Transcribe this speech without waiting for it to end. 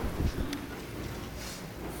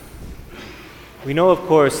We know, of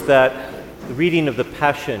course, that the reading of the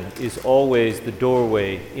Passion is always the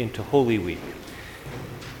doorway into Holy Week.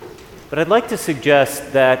 But I'd like to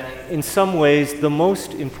suggest that in some ways the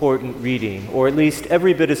most important reading, or at least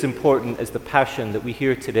every bit as important as the Passion that we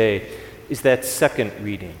hear today, is that second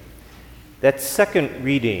reading. That second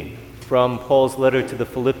reading from Paul's letter to the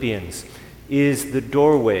Philippians is the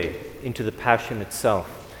doorway into the Passion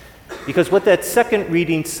itself. Because what that second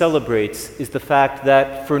reading celebrates is the fact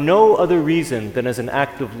that for no other reason than as an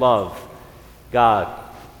act of love, God,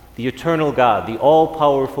 the eternal God, the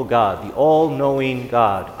all-powerful God, the all-knowing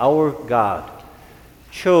God, our God,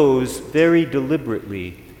 chose very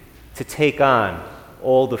deliberately to take on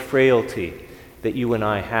all the frailty that you and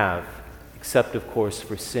I have, except, of course,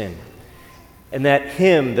 for sin. And that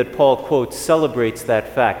hymn that Paul quotes celebrates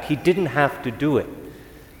that fact. He didn't have to do it,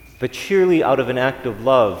 but sheerly out of an act of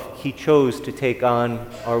love, he chose to take on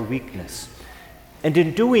our weakness. And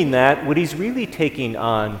in doing that, what he's really taking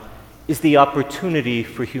on is the opportunity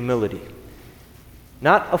for humility.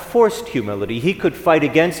 Not a forced humility. He could fight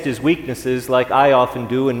against his weaknesses like I often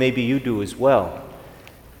do, and maybe you do as well.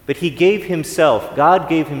 But he gave himself, God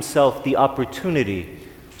gave himself the opportunity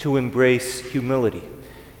to embrace humility.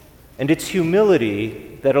 And it's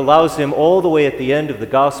humility that allows him all the way at the end of the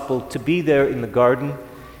gospel to be there in the garden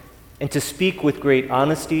and to speak with great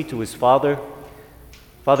honesty to his Father.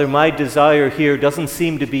 Father, my desire here doesn't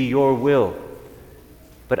seem to be your will,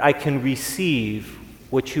 but I can receive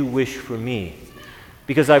what you wish for me,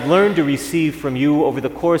 because I've learned to receive from you over the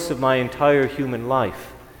course of my entire human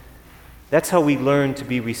life. That's how we learn to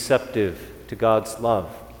be receptive to God's love.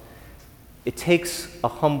 It takes a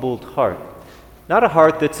humbled heart, not a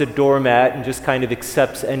heart that's a doormat and just kind of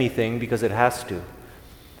accepts anything because it has to.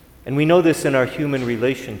 And we know this in our human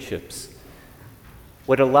relationships.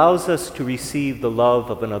 What allows us to receive the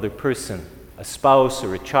love of another person, a spouse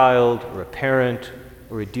or a child or a parent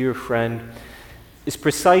or a dear friend, is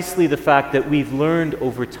precisely the fact that we've learned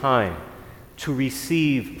over time to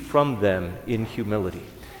receive from them in humility.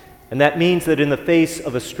 And that means that in the face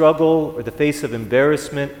of a struggle or the face of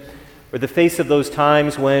embarrassment or the face of those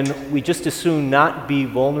times when we just as soon not be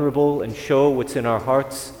vulnerable and show what's in our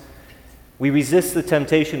hearts, we resist the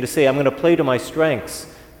temptation to say, I'm going to play to my strengths.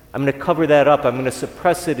 I'm going to cover that up. I'm going to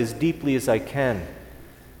suppress it as deeply as I can.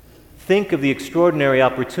 Think of the extraordinary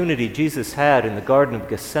opportunity Jesus had in the Garden of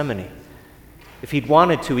Gethsemane. If he'd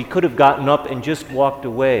wanted to, he could have gotten up and just walked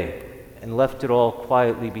away and left it all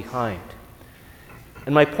quietly behind.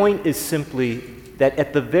 And my point is simply that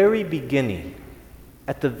at the very beginning,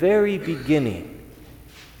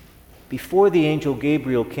 before the angel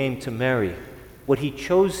Gabriel came to Mary, what he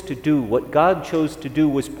chose to do, what God chose to do,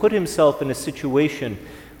 was put himself in a situation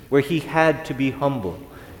where he had to be humble.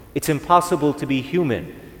 It's impossible to be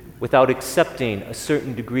human without accepting a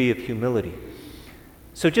certain degree of humility.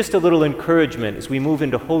 So just a little encouragement as we move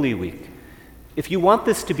into Holy Week. If you want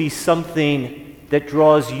this to be something that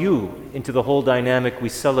draws you into the whole dynamic we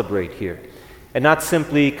celebrate here, and not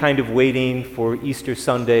simply kind of waiting for Easter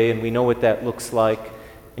Sunday, and we know what that looks like,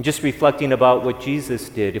 and just reflecting about what Jesus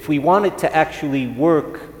did. If we want it to actually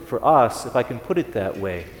work for us, if I can put it that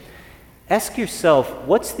way, ask yourself,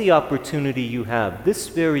 what's the opportunity you have this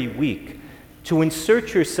very week to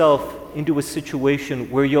insert yourself into a situation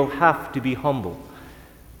where you'll have to be humble,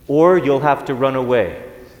 or you'll have to run away?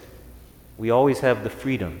 We always have the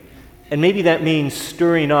freedom. And maybe that means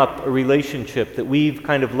stirring up a relationship that we've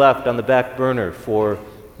kind of left on the back burner for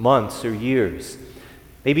months or years.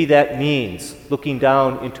 Maybe that means looking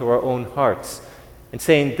down into our own hearts and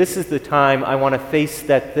saying, this is the time I want to face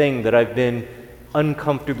that thing that I've been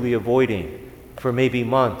uncomfortably avoiding for maybe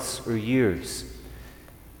months or years.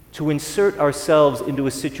 To insert ourselves into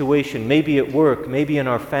a situation, maybe at work, maybe in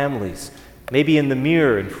our families, maybe in the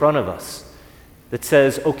mirror in front of us, that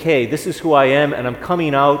says, okay, this is who I am, and I'm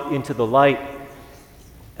coming out into the light,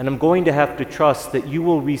 and I'm going to have to trust that you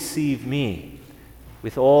will receive me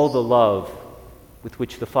with all the love with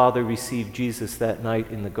which the Father received Jesus that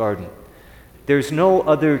night in the garden. There's no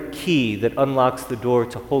other key that unlocks the door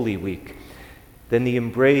to Holy Week than the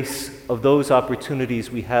embrace of those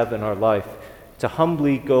opportunities we have in our life to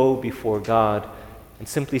humbly go before God and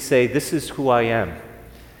simply say, this is who I am.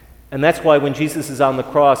 And that's why when Jesus is on the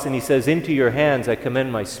cross and he says, into your hands I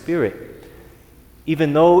commend my spirit,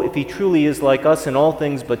 even though if he truly is like us in all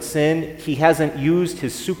things but sin, he hasn't used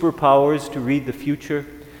his superpowers to read the future,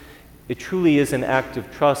 it truly is an act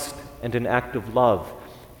of trust and an act of love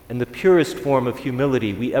and the purest form of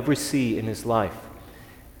humility we ever see in his life.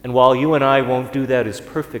 And while you and I won't do that as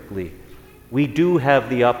perfectly, we do have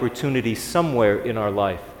the opportunity somewhere in our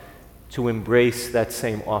life to embrace that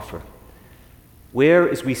same offer. Where,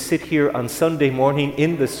 as we sit here on Sunday morning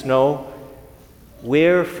in the snow,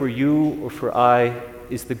 where for you or for I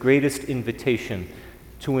is the greatest invitation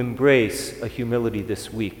to embrace a humility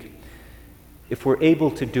this week? If we're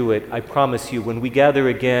able to do it, I promise you, when we gather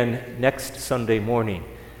again next Sunday morning,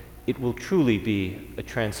 it will truly be a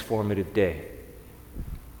transformative day.